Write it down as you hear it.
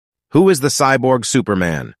Who is the cyborg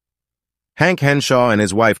Superman? Hank Henshaw and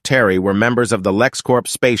his wife Terry were members of the LexCorp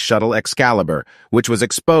space shuttle Excalibur, which was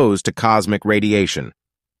exposed to cosmic radiation.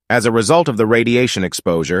 As a result of the radiation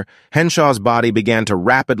exposure, Henshaw's body began to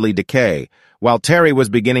rapidly decay, while Terry was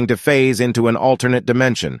beginning to phase into an alternate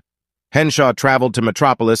dimension. Henshaw traveled to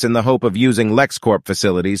Metropolis in the hope of using LexCorp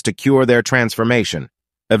facilities to cure their transformation.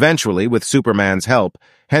 Eventually, with Superman's help,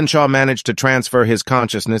 Henshaw managed to transfer his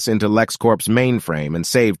consciousness into LexCorp's mainframe and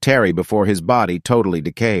save Terry before his body totally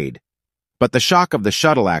decayed. But the shock of the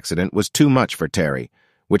shuttle accident was too much for Terry,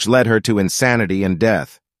 which led her to insanity and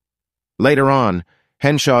death. Later on,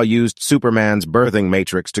 Henshaw used Superman's birthing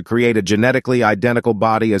matrix to create a genetically identical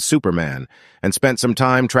body as Superman and spent some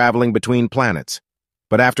time traveling between planets.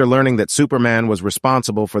 But after learning that Superman was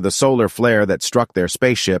responsible for the solar flare that struck their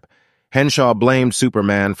spaceship, Henshaw blamed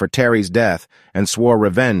Superman for Terry's death and swore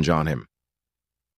revenge on him.